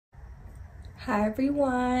Hi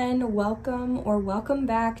everyone, welcome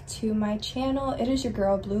back to my channel. It is your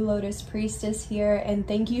girl Blue Lotus Priestess here, and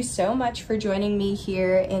thank you so much for joining me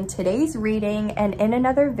here in today's reading and in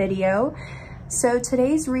another video. So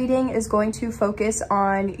today's reading is going to focus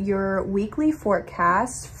on your weekly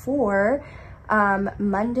forecast for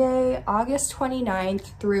Monday, August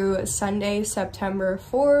 29th through Sunday, September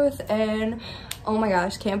 4th. And oh my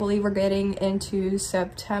gosh, can't believe we're getting into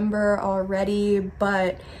September already,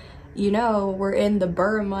 but you know, we're in the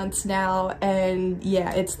burr months now, and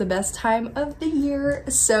yeah, it's the best time of the year.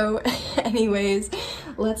 So anyways,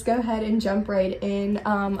 let's go ahead and jump right in.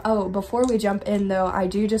 Oh, before we jump in though, I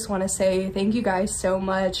do just want to say thank you guys so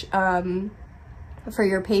much for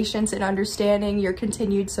your patience and understanding, your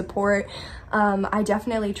continued support. I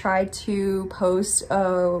definitely tried to post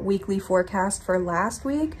a weekly forecast for last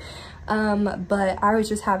week, but I was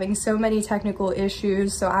just having so many technical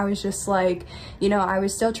issues, so I was just like, you know, I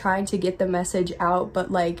was still trying to get the message out,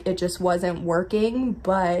 but like it just wasn't working.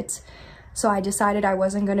 But so I decided I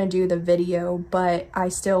wasn't gonna do the video, but I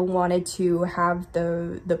still wanted to have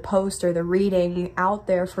the post or the reading out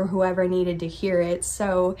there for whoever needed to hear it.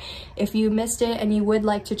 So if you missed it and you would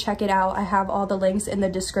like to check it out, I have all the links in the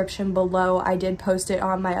description below. I did post it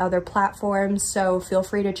on my other platforms, so feel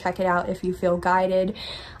free to check it out if you feel guided.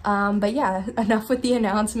 But yeah, enough with the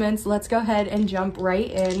announcements. Let's go ahead and jump right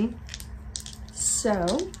in.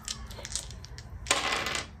 So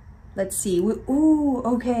let's see. Ooh,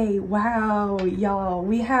 okay, wow, y'all,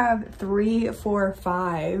 we have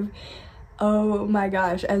 345. Oh my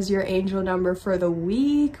gosh, as your angel number for the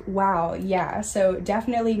week. Wow, yeah, so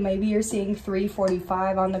definitely maybe you're seeing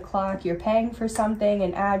 345 on the clock. You're paying for something,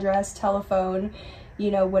 an address, telephone, you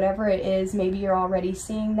know, whatever it is. Maybe you're already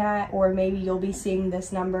seeing that, or maybe you'll be seeing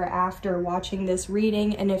this number after watching this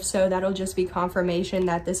reading, and if so, that'll just be confirmation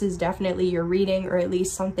that this is definitely your reading, or at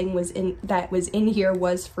least something was in here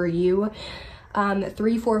was for you.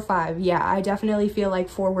 345, yeah, I definitely feel like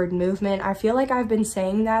forward movement. I feel like I've been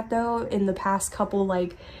saying that though in the past couple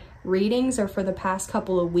like readings, or for the past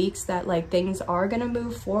couple of weeks, that like things are gonna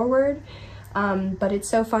move forward. But it's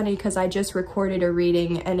so funny because I just recorded a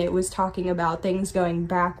reading and it was talking about things going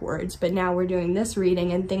backwards, but now we're doing this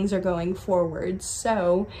reading and things are going forward.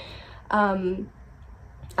 So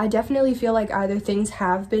I definitely feel like either things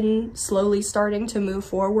have been slowly starting to move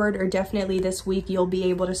forward, or definitely this week you'll be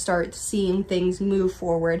able to start seeing things move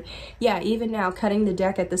forward. Yeah, even now, cutting the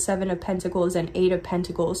deck at the 7 of Pentacles and 8 of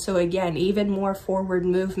Pentacles. So again, even more forward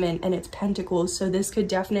movement, and it's Pentacles. So this could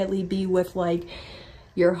definitely be with like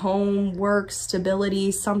your home, work,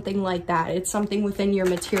 stability, something like that. It's something within your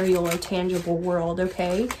material or tangible world,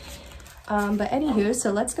 okay? But anywho,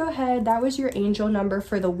 so let's go ahead. That was your angel number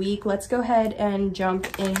for the week. Let's go ahead and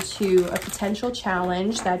jump into a potential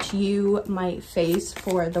challenge that you might face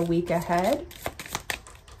for the week ahead.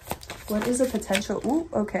 What is a potential? Ooh,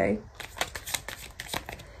 okay.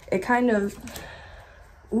 It kind of,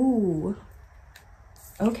 ooh.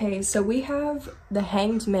 Okay, so we have the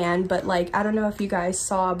Hanged Man, but like, I don't know if you guys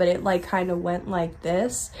saw, but it like kind of went like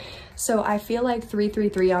this. So I feel like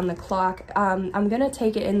 333 on the clock. I'm gonna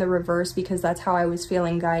take it in the reverse because that's how I was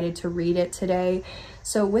feeling guided to read it today.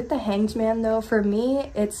 So with the Hanged Man though, for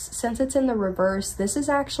me, since it's in the reverse, this is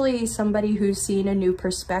actually somebody who's seen a new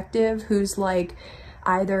perspective, who's like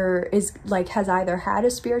has either had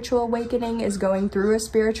a spiritual awakening, is going through a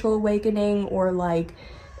spiritual awakening, or like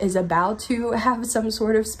is about to have some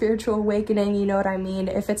sort of spiritual awakening, you know what I mean?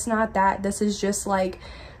 If it's not that, this is just like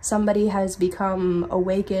somebody has become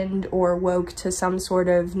awakened or woke to some sort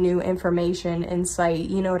of new information, insight,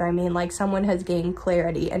 you know what I mean? Like someone has gained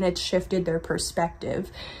clarity and it's shifted their perspective.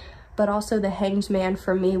 But also the Hanged Man,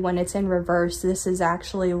 for me, when it's in reverse, this is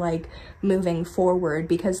actually like moving forward,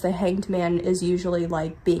 because the Hanged Man is usually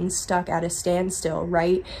like being stuck at a standstill,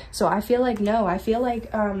 right? So I feel like, no, I feel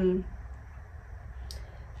like,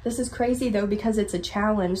 this is crazy though, because it's a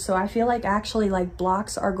challenge. So I feel like actually like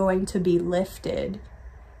blocks are going to be lifted.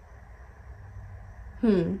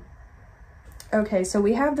 Okay, so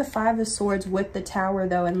we have the 5 of Swords with the Tower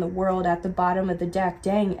though, in the World at the bottom of the deck.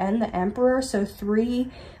 Dang, and the Emperor. So 3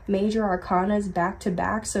 major arcanas back to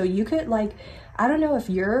back. So you could like, I don't know if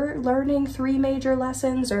you're learning 3 major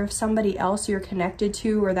lessons, or if somebody else you're connected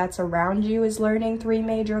to or that's around you is learning 3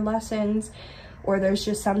 major lessons. Or there's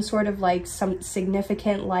just some sort of like some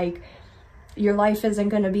significant, like your life isn't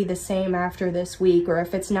going to be the same after this week, or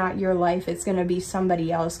if it's not your life, it's going to be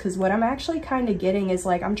somebody else. Because what I'm actually kind of getting is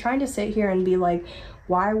like, I'm trying to sit here and be like,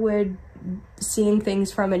 why would seeing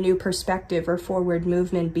things from a new perspective or forward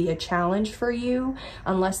movement be a challenge for you,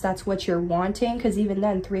 unless that's what you're wanting, because even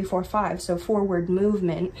then 3, 4, 5, so forward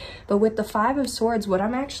movement. But with the 5 of Swords, what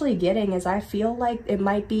I'm actually getting is I feel like it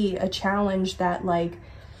might be a challenge that like,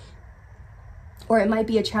 or it might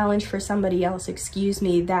be a challenge for somebody else, excuse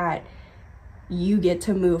me, that you get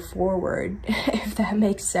to move forward, if that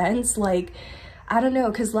makes sense. Like, I don't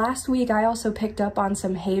know, because last week I also picked up on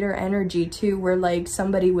some hater energy too, where like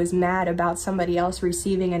somebody was mad about somebody else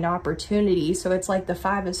receiving an opportunity. So it's like the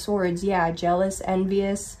 5 of Swords, yeah, jealous,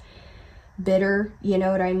 envious, bitter, you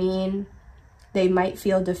know what I mean? They might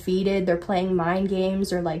feel defeated, they're playing mind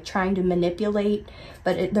games or like trying to manipulate,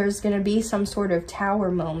 but there's going to be some sort of tower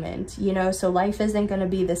moment, you know? So life isn't going to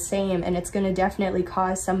be the same, and it's going to definitely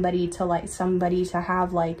cause somebody to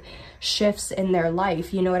have like shifts in their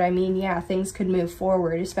life, you know what I mean? Yeah, things could move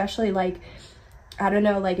forward, especially like, I don't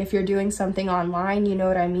know, like if you're doing something online, you know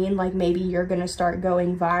what I mean? Like maybe you're going to start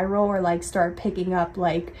going viral or like start picking up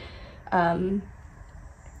like,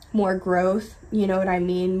 more growth, you know what I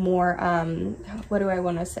mean? More, what do I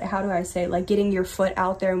want to say? How do I say? Like getting your foot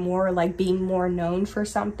out there more, like being more known for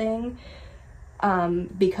something.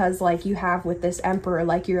 Because like you have with this Emperor,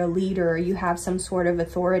 like you're a leader, or you have some sort of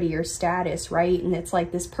authority or status, right? And it's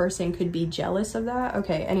like this person could be jealous of that.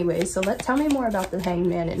 Okay, anyway, so tell me more about the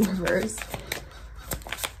Hangman in reverse.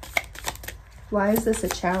 Why is this a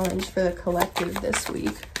challenge for the collective this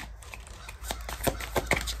week?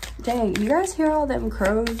 Dang, you guys hear all them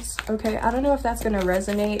crows? Okay, I don't know if that's gonna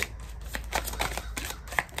resonate.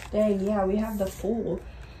 Dang, yeah, we have the Fool.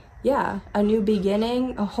 Yeah, a new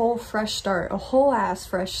beginning, a whole fresh start, a whole ass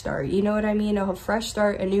fresh start. You know what I mean? A fresh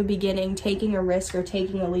start, a new beginning, taking a risk or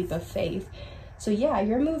taking a leap of faith. So yeah,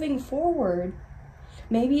 you're moving forward.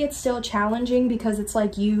 Maybe it's still challenging because it's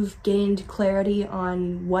like you've gained clarity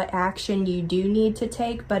on what action you do need to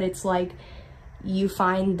take, but it's like you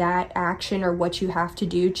find that action or what you have to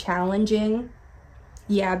do challenging.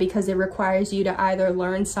 Yeah, because it requires you to either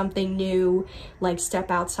learn something new, like step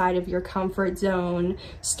outside of your comfort zone,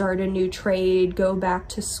 start a new trade, go back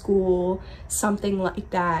to school, something like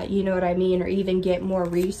that, you know what I mean? Or even get more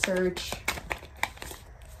research.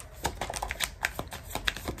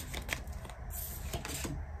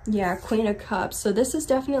 Yeah, Queen of Cups. So this is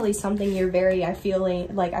definitely something you're very, I feel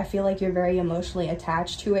like you're very emotionally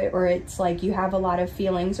attached to it, or it's like you have a lot of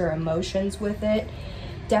feelings or emotions with it.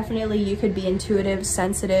 Definitely you could be intuitive,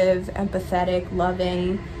 sensitive, empathetic,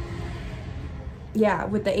 loving. Yeah,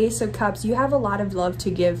 with the Ace of Cups, you have a lot of love to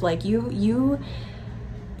give. Like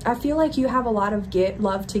I feel like you have a lot of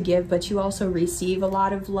love to give, but you also receive a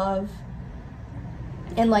lot of love.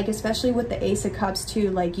 And like, especially with the Ace of Cups too,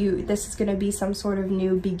 like this is going to be some sort of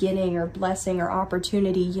new beginning or blessing or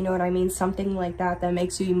opportunity, you know what I mean? Something like that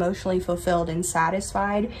makes you emotionally fulfilled and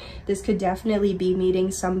satisfied. This could definitely be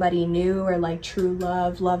meeting somebody new, or like true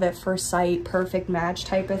love, love at first sight, perfect match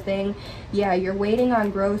type of thing. Yeah, you're waiting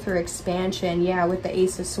on growth or expansion. Yeah, with the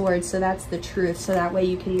Ace of Swords. So that's the truth. So that way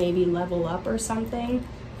you can maybe level up or something.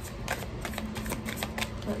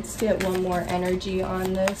 Let's get one more energy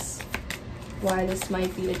on this. Why this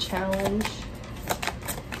might be a challenge.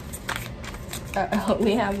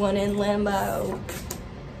 We have one in limbo.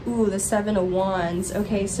 Ooh, the 7 of Wands.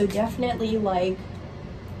 Okay, so definitely like,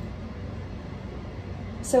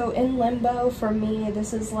 so in limbo for me,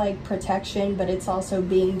 this is like protection, but it's also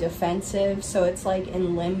being defensive. So it's like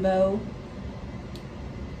in limbo,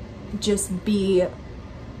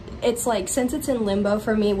 it's like, since it's in limbo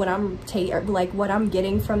for me, what I'm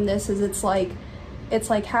getting from this is it's like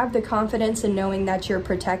have the confidence in knowing that you're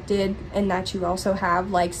protected, and that you also have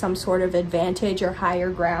like some sort of advantage or higher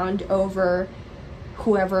ground over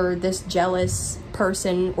whoever this jealous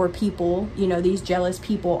person or people, you know, these jealous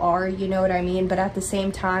people are, you know what I mean? But at the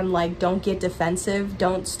same time, like, don't get defensive,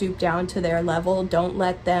 don't stoop down to their level, don't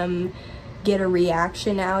let them get a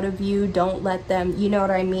reaction out of you, don't let them, you know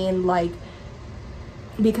what I mean? Like,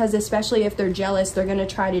 because especially if they're jealous, they're gonna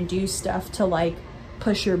try to do stuff to like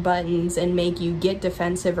push your buttons and make you get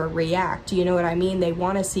defensive or react, you know what I mean? They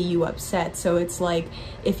want to see you upset. So it's like,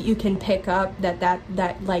 if you can pick up that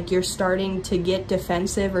like you're starting to get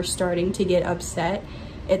defensive or starting to get upset,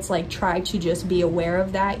 it's like, try to just be aware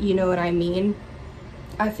of that, you know what I mean?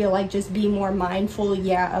 I feel like just be more mindful,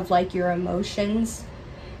 yeah, of like your emotions,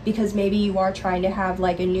 because maybe you are trying to have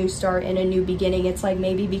like a new start and a new beginning. It's like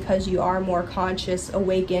maybe because you are more conscious,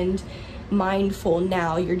 awakened, mindful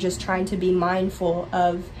now, you're just trying to be mindful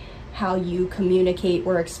of how you communicate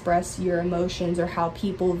or express your emotions, or how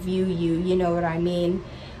people view you, you know what I mean?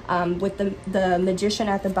 With the Magician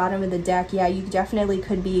at the bottom of the deck, yeah, you definitely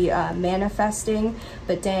could be manifesting,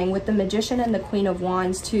 but dang, with the Magician and the Queen of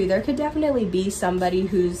Wands too, there could definitely be somebody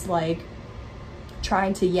who's like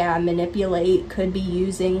trying to, yeah, manipulate, could be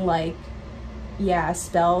using like, yeah,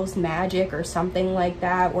 spells, magic, or something like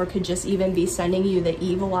that, or could just even be sending you the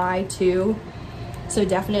evil eye too. So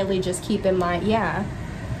definitely just keep in mind, yeah,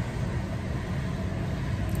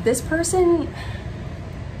 this person,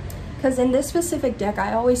 because in this specific deck,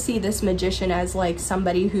 I always see this Magician as like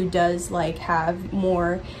somebody who does like have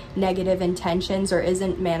more negative intentions or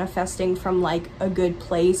isn't manifesting from like a good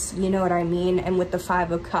place, you know what I mean? And with the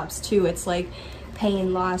Five of Cups too, it's like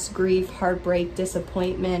pain, loss, grief, heartbreak,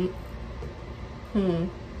 disappointment.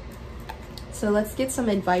 So let's get some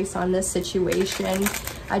advice on this situation.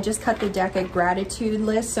 I just cut the deck a gratitude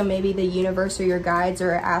list, so maybe the universe or your guides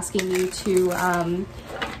are asking you to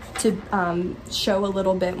show a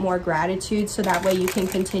little bit more gratitude, so that way you can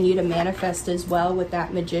continue to manifest as well with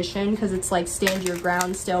that Magician, because it's like stand your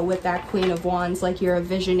ground still with that Queen of Wands, like you're a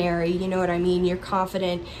visionary, you know what I mean? You're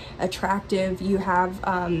confident, attractive, you have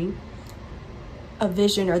a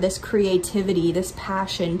vision or this creativity, this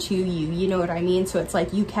passion to you, you know what I mean? So it's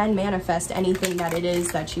like you can manifest anything that it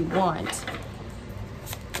is that you want.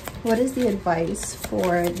 What is the advice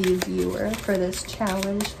for the viewer for this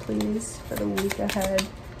challenge, please, for the week ahead?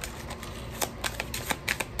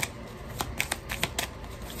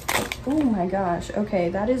 Oh my gosh, okay,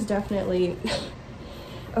 that is definitely...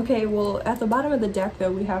 Okay, well, at the bottom of the deck,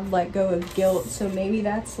 though, we have let go of guilt, so maybe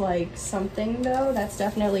that's, like, something, though. That's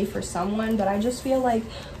definitely for someone, but I just feel like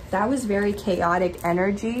that was very chaotic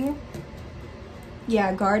energy.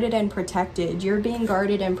 Yeah, guarded and protected. You're being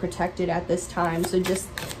guarded and protected at this time, so just,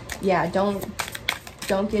 yeah, don't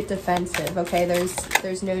get defensive, okay?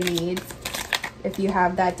 There's no need if you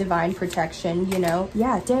have that divine protection, you know?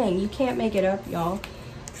 Yeah, dang, you can't make it up, y'all.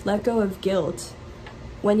 Let go of guilt.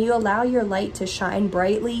 When you allow your light to shine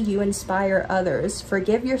brightly, you inspire others.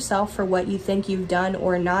 Forgive yourself for what you think you've done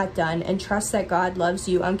or not done, and trust that God loves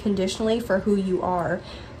you unconditionally for who you are.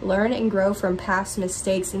 Learn and grow from past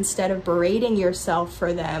mistakes instead of berating yourself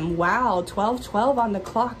for them. Wow, 12:12 on the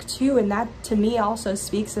clock too, and that to me also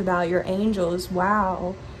speaks about your angels.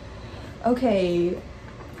 Wow. Okay,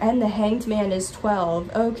 and the Hanged Man is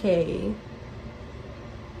 12. Okay.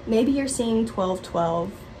 Maybe you're seeing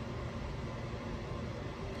 12:12.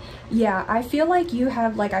 Yeah, I feel like you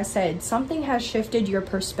have, like I said, something has shifted your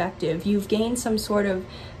perspective. You've gained some sort of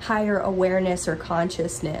higher awareness or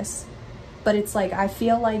consciousness. But it's like, I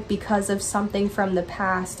feel like because of something from the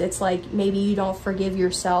past, it's like maybe you don't forgive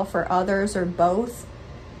yourself or others or both.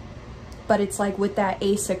 But it's like with that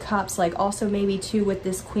Ace of Cups, like also maybe too with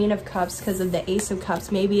this Queen of Cups, because of the Ace of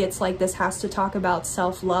Cups, maybe it's like this has to talk about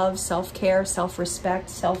self-love, self-care, self-respect,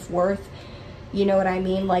 self-worth. You know what I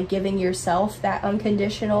mean? Like giving yourself that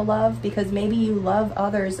unconditional love, because maybe you love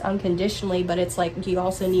others unconditionally, but it's like you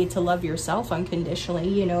also need to love yourself unconditionally.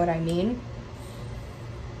 You know what I mean?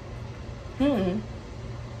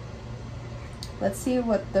 Let's see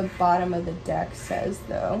what the bottom of the deck says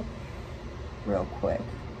though, real quick.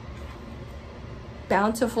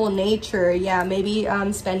 Bountiful nature. Yeah, maybe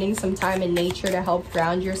spending some time in nature to help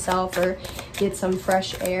ground yourself or get some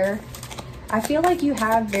fresh air. I feel like you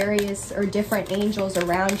have various or different angels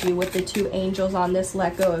around you with the two angels on this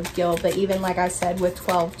let go of guilt, but even like I said with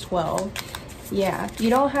 12:12, yeah, you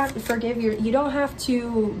don't have to forgive you don't have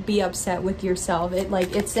to be upset with yourself.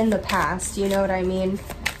 It's in the past, you know what I mean?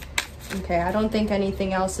 Okay, I don't think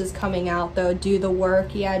anything else is coming out though. Do the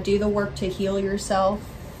work. Yeah, do the work to heal yourself,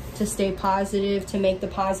 to stay positive, to make the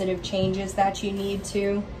positive changes that you need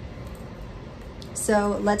to.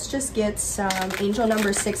 So let's just get some angel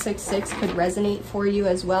number 666 could resonate for you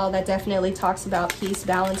as well. That definitely talks about peace,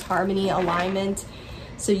 balance, harmony, alignment.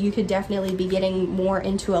 So you could definitely be getting more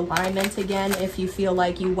into alignment again if you feel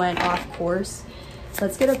like you went off course.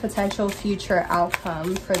 Let's get a potential future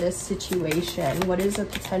outcome for this situation. What is a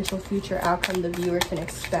potential future outcome the viewer can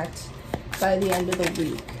expect by the end of the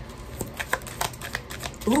week?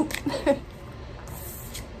 Oop.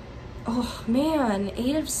 Oh man,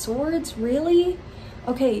 8 of Swords, really?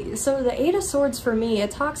 Okay, so the 8 of Swords for me, it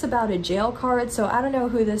talks about a jail card, so I don't know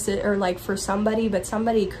who this is, or like for somebody, but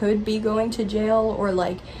somebody could be going to jail or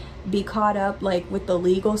like be caught up like with the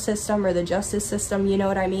legal system or the justice system, you know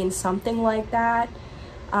what I mean? Something like that.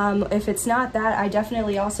 If it's not that, I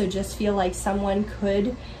definitely also just feel like someone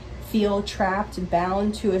could feel trapped,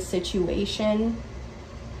 bound to a situation,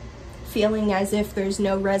 feeling as if there's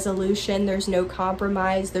no resolution, there's no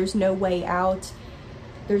compromise, there's no way out,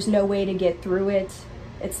 there's no way to get through it.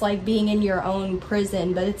 It's like being in your own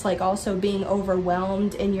prison, but it's like also being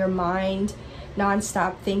overwhelmed in your mind,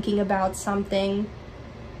 non-stop thinking about something.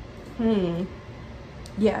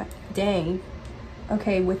 Yeah, dang.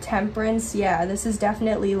 Okay, with Temperance, yeah, this is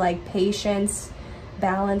definitely like patience,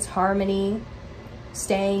 balance, harmony,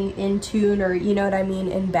 staying in tune, or you know what I mean,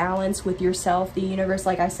 in balance with yourself, the universe,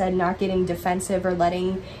 like I said, not getting defensive or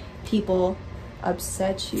letting people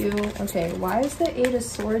upset you. Okay, why is the Eight of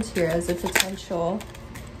Swords here as a potential?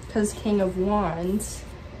 Because King of Wands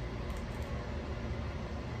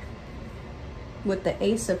with the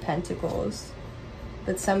Ace of Pentacles,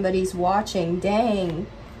 that somebody's watching. Dang.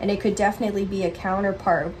 And it could definitely be a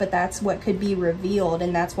counterpart, but that's what could be revealed,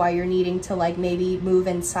 and that's why you're needing to like maybe move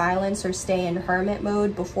in silence or stay in hermit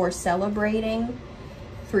mode before celebrating.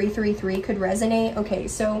 333 could resonate. Okay,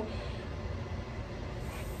 so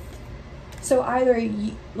either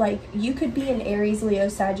you could be an Aries, Leo,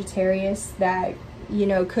 Sagittarius that, you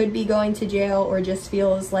know, could be going to jail or just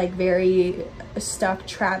feels like very stuck,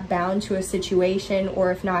 trapped, bound to a situation,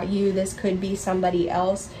 or if not you, this could be somebody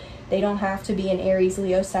else. They don't have to be an Aries,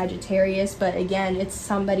 Leo, Sagittarius, but again, it's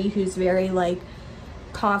somebody who's very like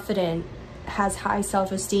confident, has high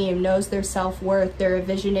self-esteem, knows their self-worth, they're a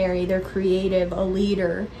visionary, they're creative, a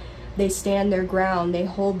leader, they stand their ground, they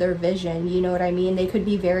hold their vision, you know what I mean? They could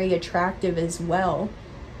be very attractive as well.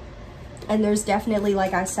 And there's definitely,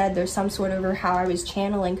 like I said, there's some sort of, or how I was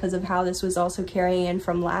channeling because of how this was also carrying in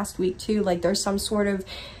from last week too, like there's some sort of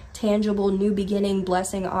tangible new beginning,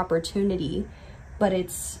 blessing, opportunity, but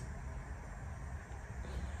it's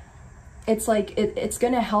like it's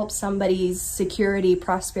gonna help somebody's security,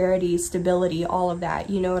 prosperity, stability, all of that,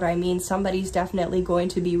 you know what I mean? Somebody's definitely going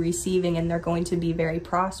to be receiving and they're going to be very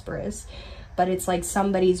prosperous, but it's like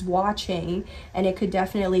somebody's watching. And it could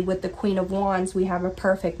definitely, with the Queen of Wands, we have a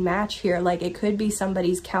perfect match here. Like it could be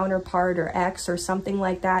somebody's counterpart or ex or something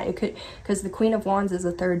like that. It could, because the Queen of Wands is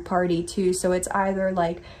a third party too, so it's either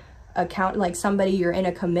like like somebody you're in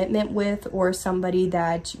a commitment with, or somebody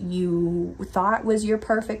that you thought was your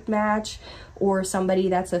perfect match, or somebody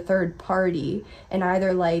that's a third party, and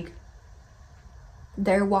either like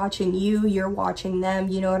they're watching you, you're watching them,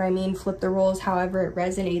 you know what I mean? Flip the roles however it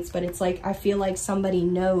resonates, but it's like I feel like somebody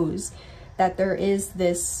knows that there is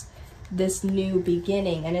this new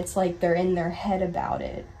beginning, and it's like they're in their head about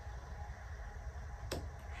it.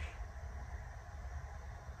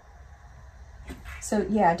 So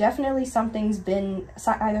yeah, definitely something's been,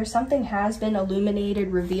 either something has been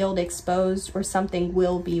illuminated, revealed, exposed, or something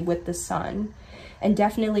will be with the Sun. And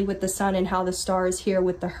definitely with the Sun and how the stars here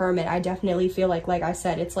with the Hermit, I definitely feel like I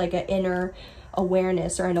said, it's like an inner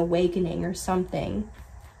awareness or an awakening or something.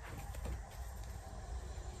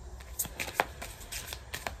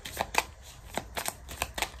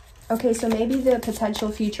 Okay, so maybe the potential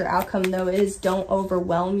future outcome though is don't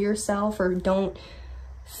overwhelm yourself, or don't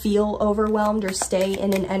feel overwhelmed, or stay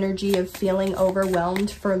in an energy of feeling overwhelmed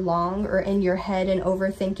for long, or in your head and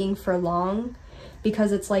overthinking for long,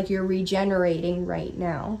 because it's like you're regenerating right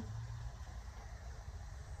now.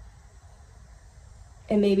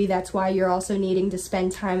 And maybe that's why you're also needing to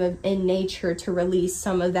spend time in nature to release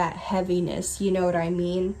some of that heaviness, you know what I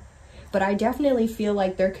mean? But I definitely feel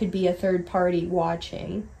like there could be a third party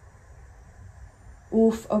watching.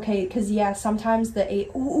 Oof, okay, because yeah, sometimes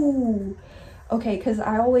okay, because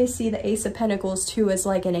I always see the Ace of Pentacles too as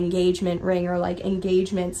like an engagement ring, or like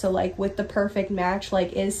engagement. So like with the perfect match,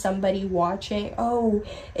 like is somebody watching? Oh,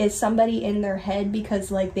 is somebody in their head because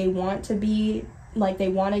like they want to be, like they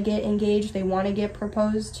want to get engaged, they want to get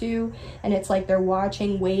proposed to, and it's like they're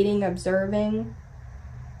watching, waiting, observing?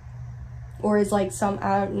 Or is like some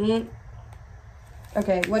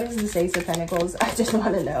okay, what is this Ace of Pentacles? I just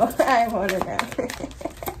want to know. I want to know.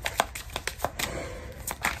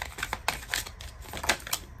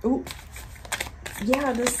 Ooh,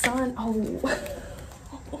 yeah, the Sun. Oh,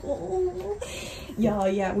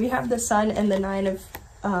 yeah, we have the Sun and the Nine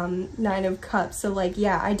of Cups. So like,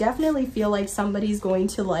 yeah, I definitely feel like somebody's going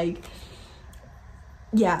to like,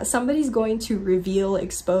 yeah, somebody's going to reveal,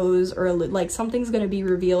 expose, or like something's going to be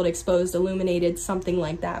revealed, exposed, illuminated, something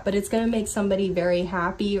like that. But it's going to make somebody very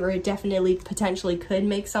happy, or it definitely potentially could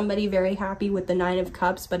make somebody very happy with the Nine of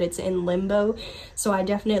Cups, but it's in limbo. So I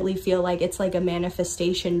definitely feel like it's like a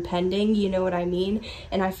manifestation pending, you know what I mean?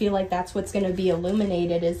 And I feel like that's what's going to be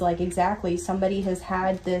illuminated, is like exactly somebody has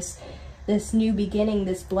had this new beginning,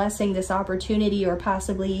 this blessing, this opportunity, or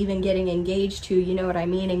possibly even getting engaged to, you know what I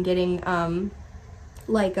mean? And getting,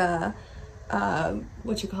 like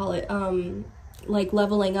what you call it, like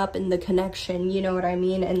leveling up in the connection, you know what I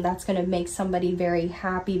mean? And that's gonna make somebody very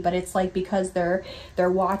happy. But it's like because they're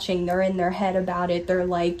watching, they're in their head about it, they're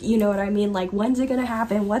like, you know what I mean, like when's it gonna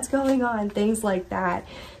happen, what's going on, things like that.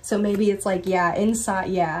 So maybe it's like, yeah, inside,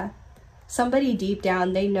 yeah, somebody deep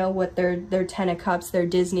down, they know what their 10 of Cups, their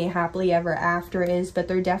Disney happily ever after is, but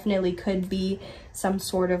there definitely could be some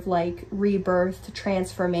sort of like rebirth,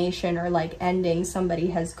 transformation, or like ending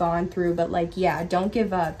somebody has gone through. But like, yeah, don't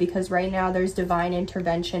give up, because right now there's divine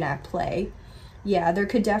intervention at play. Yeah, there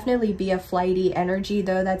could definitely be a flighty energy,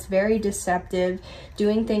 though, that's very deceptive,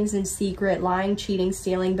 doing things in secret, lying, cheating,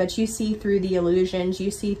 stealing, but you see through the illusions, you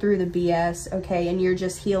see through the BS, okay, and you're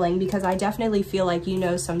just healing, because I definitely feel like you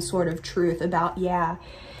know some sort of truth about, yeah,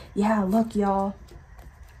 look, y'all,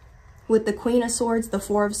 with the Queen of Swords, the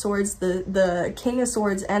Four of Swords, the King of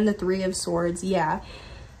Swords, and the Three of Swords, yeah.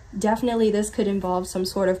 Definitely this could involve some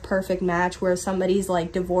sort of perfect match where somebody's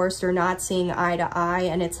like divorced or not seeing eye to eye,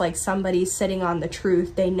 and it's like somebody's sitting on the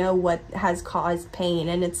truth. They know what has caused pain,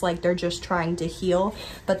 and it's like they're just trying to heal,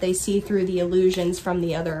 but they see through the illusions from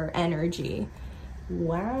the other energy.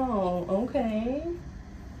 Wow, okay.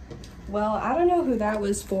 Well, I don't know who that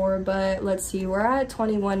was for, but let's see, we're at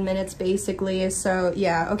 21 minutes basically. So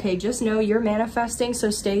yeah, okay, just know you're manifesting, so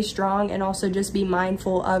stay strong, and also just be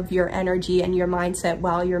mindful of your energy and your mindset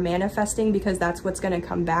while you're manifesting, because that's what's going to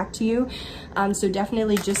come back to you. So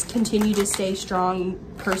definitely just continue to stay strong,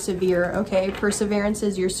 persevere, okay? Perseverance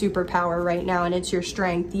is your superpower right now, and it's your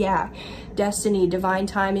strength. Yeah, destiny, divine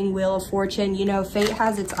timing, wheel of fortune, you know, fate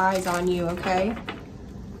has its eyes on you, okay?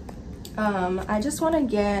 I just want to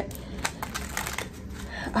get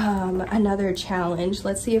another challenge.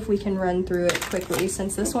 Let's see if we can run through it quickly,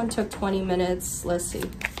 since this one took 20 minutes. Let's see,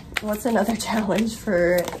 what's another challenge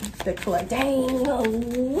for the collect? Dang,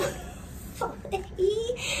 oh.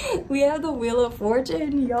 We have the Wheel of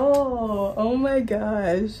Fortune, yo, oh my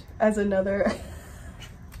gosh, as another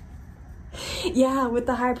yeah, with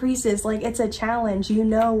the High Priestess, like, it's a challenge, you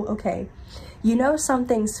know, okay, you know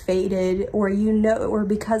something's faded, or you know, or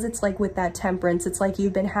because it's like with that Temperance, it's like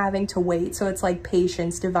you've been having to wait, so it's like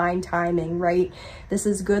patience, divine timing, right? This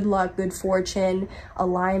is good luck, good fortune,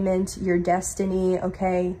 alignment, your destiny,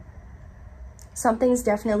 okay? Something's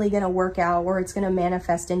definitely going to work out, or it's going to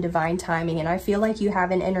manifest in divine timing, and I feel like you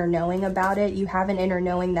have an inner knowing about it. You have an inner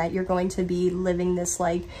knowing that you're going to be living this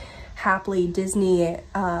like happily Disney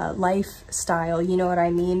lifestyle, you know what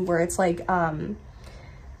I mean, where it's like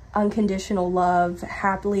unconditional love,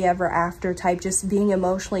 happily ever after type, just being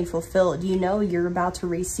emotionally fulfilled. You know you're about to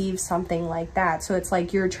receive something like that, so it's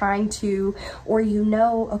like you're trying to, or you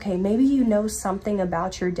know, okay, maybe you know something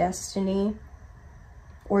about your destiny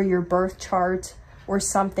or your birth chart or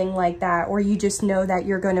something like that, or you just know that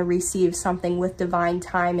you're going to receive something with divine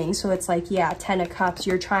timing. So it's like, yeah, 10 of Cups,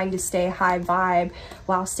 you're trying to stay high vibe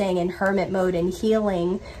while staying in hermit mode and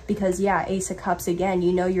healing, because yeah, Ace of Cups, again,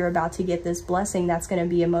 you know you're about to get this blessing that's going to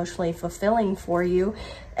be emotionally fulfilling for you,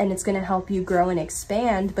 and it's going to help you grow and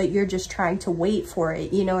expand, but you're just trying to wait for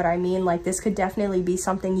it, you know what I mean? Like, this could definitely be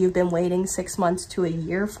something you've been waiting 6 months to a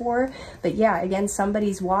year for. But yeah, again,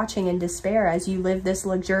 somebody's watching in despair as you live this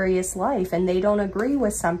luxurious life, and they don't agree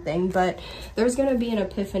with something, but there's going to be an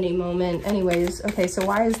epiphany moment. Anyways, okay, so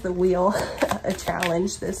why is the wheel a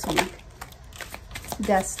challenge this week?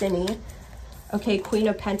 Destiny. Okay, Queen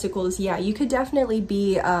of Pentacles. Yeah, you could definitely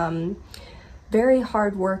be very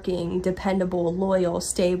hardworking, dependable, loyal,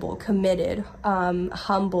 stable, committed,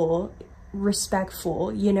 humble,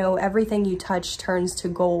 respectful, you know, everything you touch turns to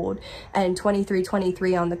gold. And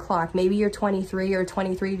 2323 on the clock, maybe you're 23 or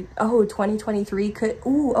 23, oh, 2023 could,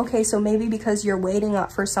 ooh, okay, so maybe because you're waiting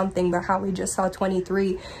up for something, but how we just saw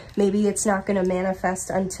 23, maybe it's not going to manifest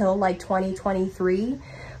until like 2023.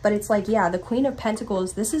 But it's like, yeah, the Queen of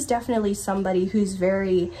Pentacles, this is definitely somebody who's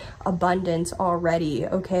very abundant already,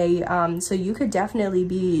 okay? So you could definitely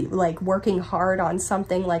be like working hard on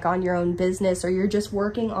something, like on your own business, or you're just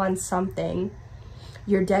working on something.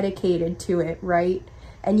 You're dedicated to it, right?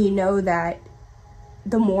 And you know that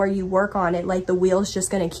the more you work on it, like the wheel's just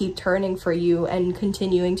going to keep turning for you and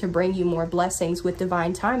continuing to bring you more blessings with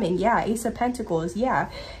divine timing. Yeah, Ace of Pentacles, yeah.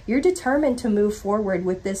 You're determined to move forward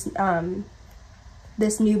with this,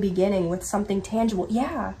 this new beginning, with something tangible.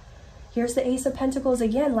 Yeah, here's the Ace of Pentacles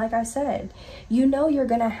again. Like I said, you know you're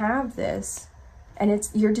gonna have this, and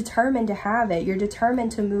you're determined to have it. You're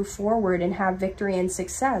determined to move forward and have victory and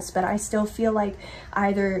success. But I still feel like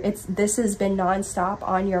either this has been nonstop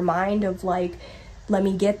on your mind of like, let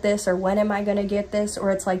me get this, or when am I gonna get this, or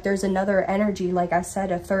it's like there's another energy, like I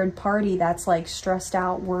said, a third party that's like stressed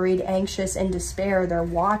out, worried, anxious, in despair. They're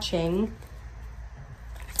watching.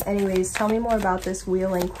 Anyways, tell me more about this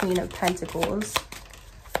Wheel and Queen of Pentacles.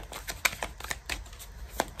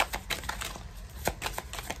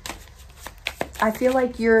 I feel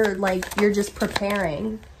like you're just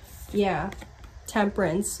preparing. Yeah.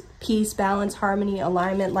 Temperance, peace, balance, harmony,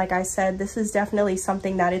 alignment. Like I said, this is definitely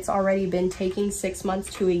something that it's already been taking 6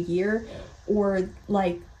 months to a year, or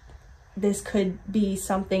like this could be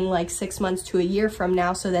something like 6 months to a year from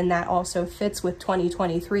now. So then that also fits with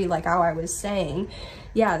 2023, like how I was saying.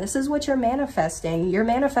 Yeah, this is what you're manifesting. You're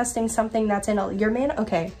manifesting something that's in a, you're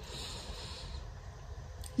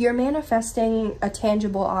manifesting a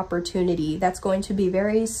tangible opportunity that's going to be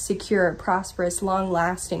very secure, prosperous,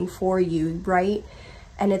 long-lasting for you, right?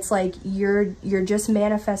 And it's like you're just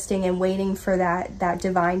manifesting and waiting for that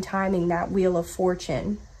divine timing, that wheel of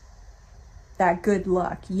fortune, that good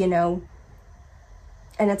luck, you know?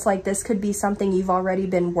 And it's like this could be something you've already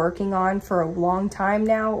been working on for a long time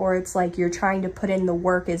now, or it's like you're trying to put in the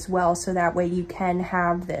work as well so that way you can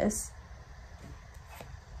have this.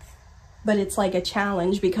 But it's like a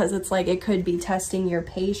challenge, because it's like it could be testing your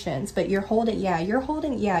patience. But you're holding,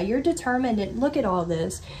 you're determined. And look at all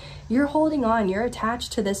this. You're holding on. You're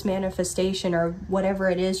attached to this manifestation or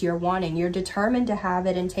whatever it is you're wanting. You're determined to have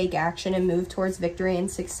it and take action and move towards victory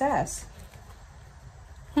and success.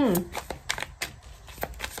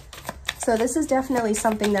 So this is definitely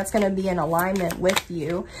something that's going to be in alignment with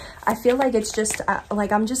you. I feel like it's just,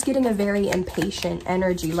 like I'm just getting a very impatient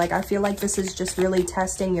energy. Like I feel like this is just really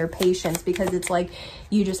testing your patience, because it's like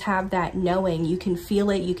you just have that knowing. You can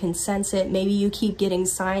feel it, you can sense it. Maybe you keep getting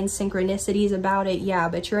signs, synchronicities about it. Yeah,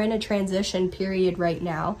 but you're in a transition period right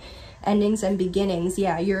now. Endings and beginnings.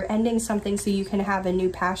 Yeah, you're ending something so you can have a new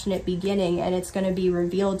passionate beginning, and it's going to be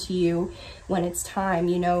revealed to you when it's time,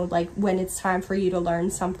 you know, like when it's time for you to learn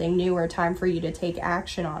something new or time for you to take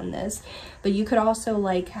action on this. But you could also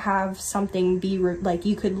like have something be like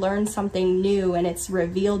you could learn something new and it's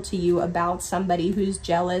revealed to you about somebody who's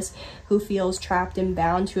jealous, who feels trapped and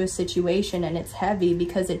bound to a situation, and it's heavy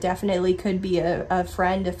because it definitely could be a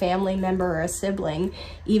friend, a family member, or a sibling,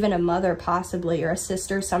 even a mother possibly, or a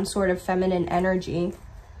sister, some sort of feminine energy.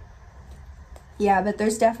 Yeah, but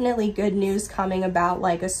there's definitely good news coming about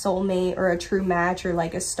like a soulmate or a true match or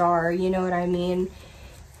like a star, you know what I mean?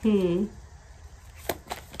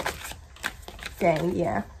 Dang,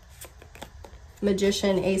 yeah.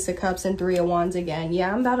 Magician, Ace of Cups, and Three of Wands again.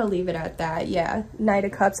 Yeah, I'm about to leave it at that. Yeah, Knight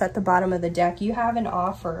of Cups at the bottom of the deck. You have an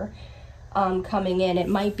offer coming in. It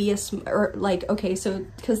might be okay, so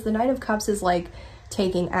because the Knight of Cups is like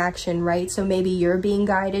taking action, right? So maybe you're being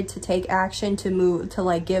guided to take action, to move, to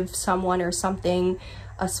like give someone or something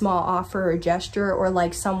a small offer or gesture, or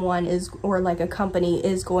like someone is, or like a company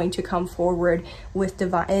is going to come forward with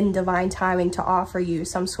divine timing to offer you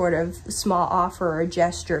some sort of small offer or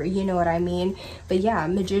gesture, you know what I mean? But yeah,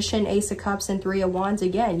 Magician, Ace of Cups, and Three of Wands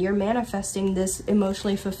again. You're manifesting this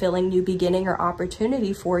emotionally fulfilling new beginning or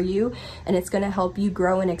opportunity for you, and it's going to help you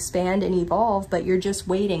grow and expand and evolve, but you're just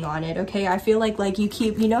waiting on it. Okay, I feel like you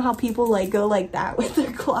keep, you know how people like go like that with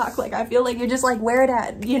their clock, like I feel like you're just like, where it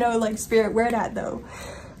at, you know, like spirit, where it at though?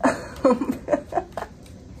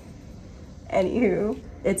 Anywho,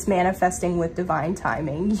 it's manifesting with divine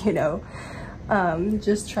timing, you know.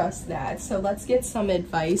 Just trust that. So let's get some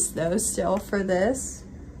advice though still for this.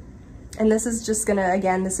 And this is just gonna,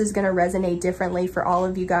 again, this is gonna resonate differently for all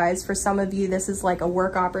of you guys. For some of you, this is like a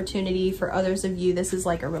work opportunity. For others of you, this is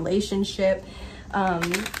like a relationship.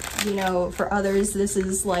 You know, for others, this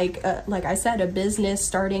is like I said, a business,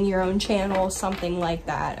 starting your own channel, something like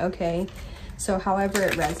that, okay? So however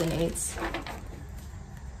it resonates.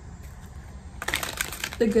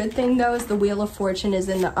 The good thing though is the Wheel of Fortune is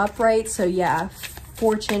in the upright. So yeah,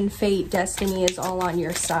 fortune, fate, destiny is all on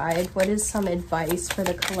your side. What is some advice for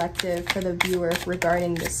the collective, for the viewer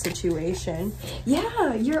regarding this situation?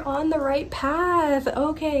 Yeah, you're on the right path.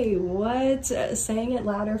 Okay, what? Saying it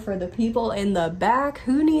louder for the people in the back.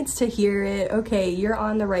 Who needs to hear it? Okay, you're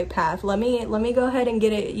on the right path. Let me go ahead and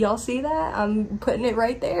get it. Y'all see that? I'm putting it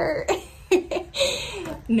right there.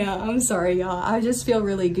 No, I'm sorry, y'all. I just feel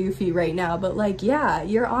really goofy right now. But like, yeah,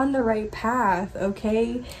 you're on the right path,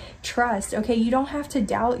 okay? Trust, okay? You don't have to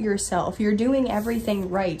doubt yourself. You're doing everything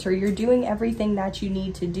right, or you're doing everything that you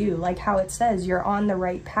need to do. Like how it says, you're on the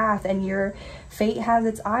right path, and your fate has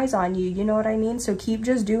its eyes on you. You know what I mean? So keep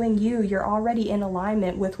just doing you. You're already in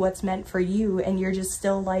alignment with what's meant for you, and you're just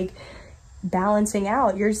still like balancing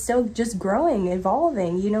out. You're still just growing,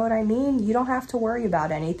 evolving, you know what I mean? You don't have to worry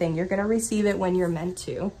about anything. You're gonna receive it when you're meant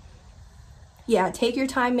to. Yeah, take your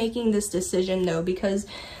time making this decision though, because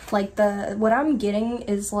like what I'm getting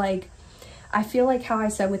is like, I feel like how I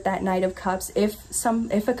said with that Knight of Cups, if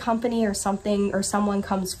a company or something or someone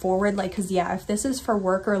comes forward, like, because yeah, if this is for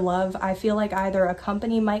work or love, I feel like either a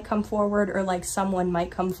company might come forward or like someone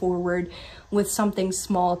might come forward with something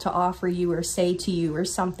small to offer you or say to you or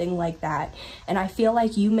something like that. And I feel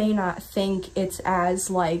like you may not think it's as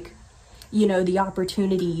like, you know, the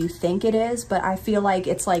opportunity you think it is, but I feel like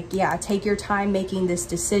it's like, yeah, take your time making this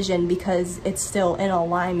decision because it's still in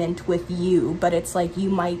alignment with you, but it's like you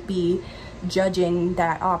might be judging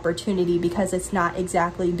that opportunity because it's not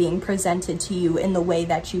exactly being presented to you in the way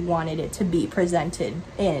that you wanted it to be presented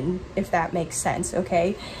in, if that makes sense.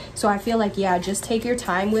 Okay, so I feel like, yeah, just take your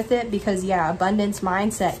time with it because, yeah, abundance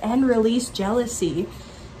mindset and release jealousy.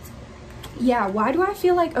 Yeah, why do I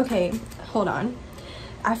feel like, okay, hold on,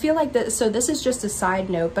 I feel like that, so this is just a side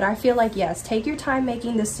note, but I feel like, yes, take your time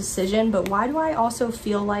making this decision, but why do I also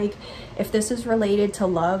feel like, if this is related to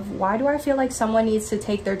love, why do I feel like someone needs to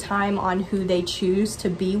take their time on who they choose to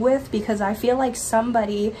be with? Because I feel like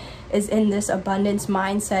somebody is in this abundance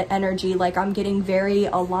mindset energy, like I'm getting very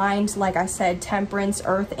aligned, like I said, temperance,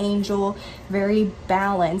 earth angel, very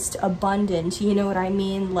balanced, abundant, you know what I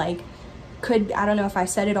mean? Like, could, I don't know if I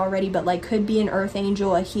said it already, but like could be an earth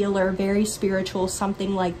angel, a healer, very spiritual,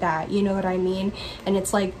 something like that, you know what I mean? And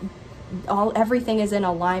it's like everything is in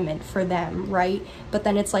alignment for them, right? But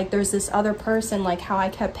then it's like there's this other person, like how I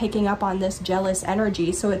kept picking up on this jealous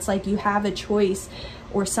energy. So it's like you have a choice,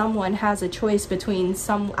 or someone has a choice between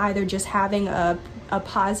either just having a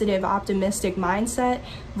positive, optimistic mindset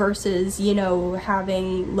versus, you know,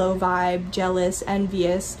 having low vibe, jealous,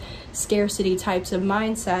 envious, scarcity types of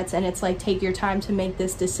mindsets. And it's like, take your time to make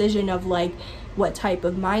this decision of like what type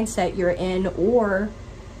of mindset you're in, or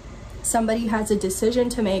somebody has a decision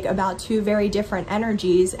to make about two very different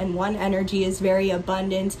energies, and one energy is very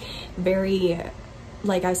abundant, very,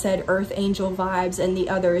 like I said, earth angel vibes, and the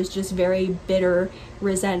other is just very bitter,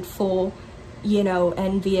 resentful, you know,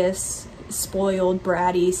 envious, spoiled,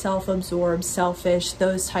 bratty, self-absorbed, selfish,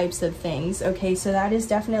 those types of things. Okay, so that is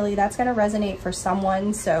definitely, that's going to resonate for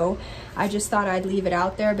someone, so I just thought I'd leave it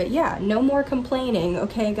out there. But yeah, no more complaining,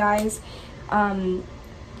 okay guys?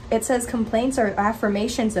 It says complaints are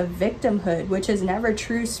affirmations of victimhood, which is never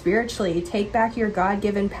true spiritually. Take back your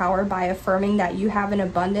God-given power by affirming that you have an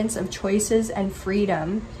abundance of choices and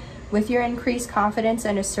freedom. With your increased confidence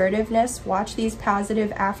and assertiveness, watch these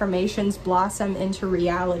positive affirmations blossom into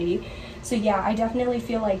reality. So yeah, I definitely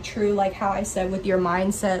feel like true, like how I said with your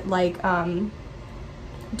mindset, like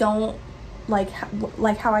don't,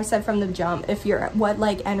 like how I said from the jump, if you're, what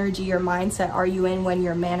like energy or mindset are you in when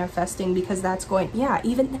you're manifesting? Because that's going, yeah,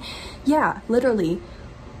 even, yeah, literally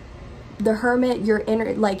the Hermit, you're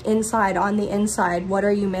inner, like inside, on the inside, what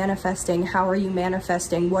are you manifesting? How are you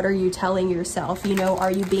manifesting? What are you telling yourself? You know,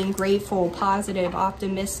 are you being grateful, positive,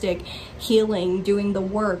 optimistic, healing, doing the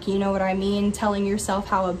work? You know what I mean? Telling yourself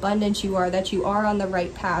how abundant you are, that you are on the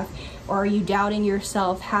right path. Or are you doubting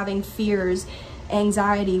yourself, having fears,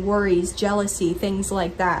 anxiety, worries, jealousy, things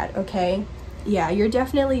like that? Okay, yeah, you're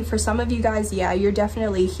definitely, for some of you guys, yeah, you're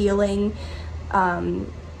definitely healing,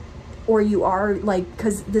 or you are, like,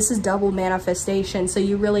 because this is double manifestation, so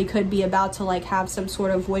you really could be about to like have some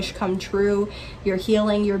sort of wish come true. You're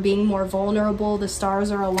healing, you're being more vulnerable, the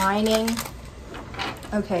stars are aligning.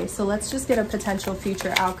 Okay, so let's just get a potential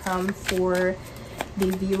future outcome for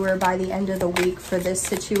the viewer by the end of the week for this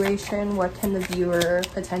situation. What can the viewer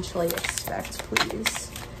potentially expect,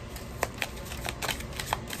 please?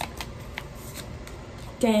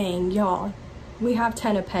 Dang, y'all, we have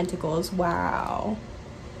 10 of Pentacles. Wow.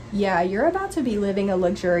 Yeah, you're about to be living a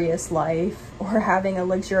luxurious life, or having a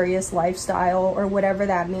luxurious lifestyle, or whatever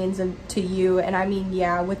that means to you. And I mean,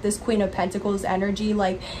 yeah, with this Queen of Pentacles energy,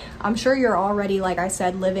 like, I'm sure you're already, like I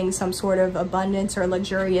said, living some sort of abundance or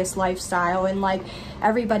luxurious lifestyle. And like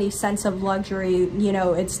everybody's sense of luxury, you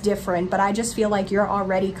know, it's different, but I just feel like you're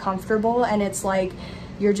already comfortable, and it's like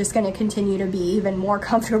you're just going to continue to be even more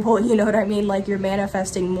comfortable, you know what I mean? Like you're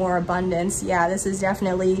manifesting more abundance. Yeah, this is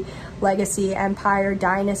definitely legacy, empire,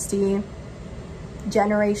 dynasty,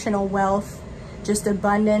 generational wealth, just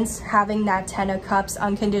abundance, having that 10 of Cups,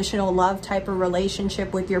 unconditional love type of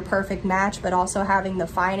relationship with your perfect match, but also having the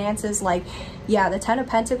finances. Like, yeah, the 10 of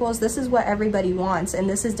Pentacles, this is what everybody wants, and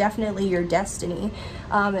this is definitely your destiny.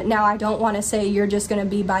 Now, I don't want to say you're just going to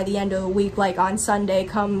be, by the end of the week, like on Sunday,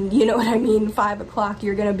 come, you know what I mean, 5 o'clock,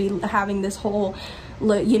 you're going to be having this whole,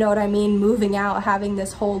 you know what I mean, moving out, having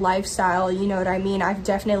this whole lifestyle, you know what I mean? I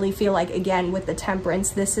definitely feel like, again, with the Temperance,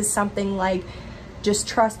 this is something like, just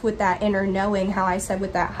trust with that inner knowing, how I said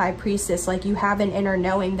with that High Priestess, like you have an inner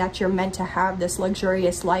knowing that you're meant to have this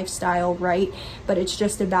luxurious lifestyle, right? But it's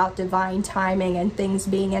just about divine timing and things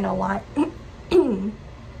being in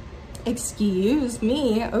Excuse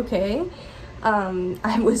me, okay.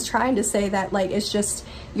 I was trying to say that, like, it's just,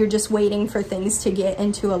 you're just waiting for things to get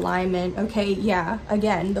into alignment, okay? Yeah,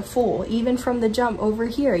 again, the Fool, even from the jump over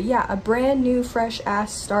here, yeah, a brand new fresh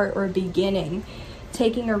ass start or beginning,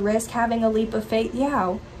 taking a risk, having a leap of faith,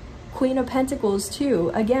 yeah. Queen of Pentacles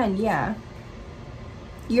too, again, yeah.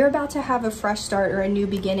 You're about to have a fresh start or a new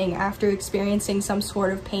beginning after experiencing some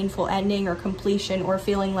sort of painful ending or completion, or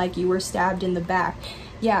feeling like you were stabbed in the back.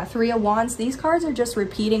 Yeah, Three of Wands, these cards are just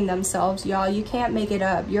repeating themselves, y'all. You can't make it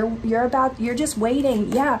up. You're just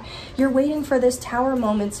waiting. Yeah, you're waiting for this Tower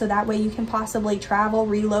moment so that way you can possibly travel,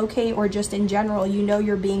 relocate, or just in general, you know,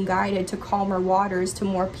 you're being guided to calmer waters, to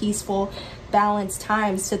more peaceful, balanced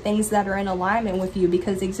times, to things that are in alignment with you,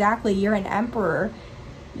 because exactly, you're an Emperor.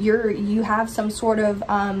 You have some sort of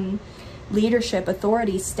leadership,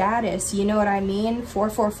 authority, status, you know what I mean?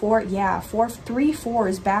 444, yeah, 3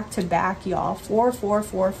 4s back to back, y'all. 4 4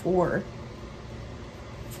 4 4.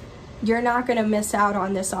 You're not gonna miss out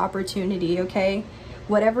on this opportunity, okay?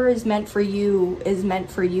 Whatever is meant for you is meant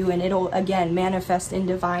for you, and it'll again manifest in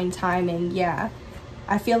divine timing. Yeah,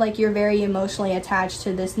 I feel like you're very emotionally attached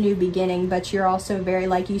to this new beginning, but you're also very,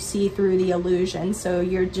 like, you see through the illusion, so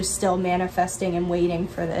you're just still manifesting and waiting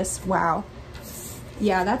for this. Wow.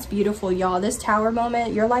 Yeah, that's beautiful, y'all. This Tower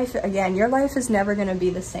moment, your life, again, your life is never going to be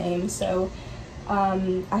the same. So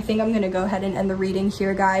I think I'm going to go ahead and end the reading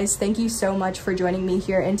here, guys. Thank you so much for joining me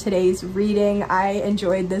here in today's reading. I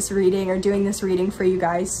enjoyed this reading, or doing this reading for you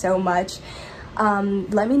guys, so much.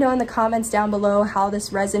 Let me know in the comments down below how this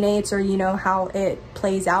resonates, or, you know, how it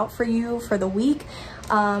plays out for you for the week.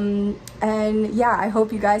 And yeah, I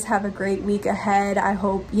hope you guys have a great week ahead. I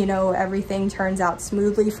hope, you know, everything turns out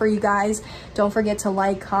smoothly for you guys. Don't forget to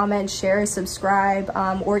like, comment, share, subscribe,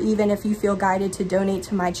 or even if you feel guided to donate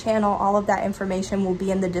to my channel, all of that information will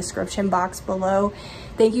be in the description box below.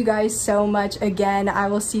 Thank you guys so much again. I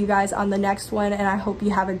will see you guys on the next one, and I hope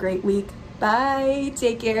you have a great week. Bye.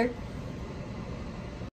 Take care.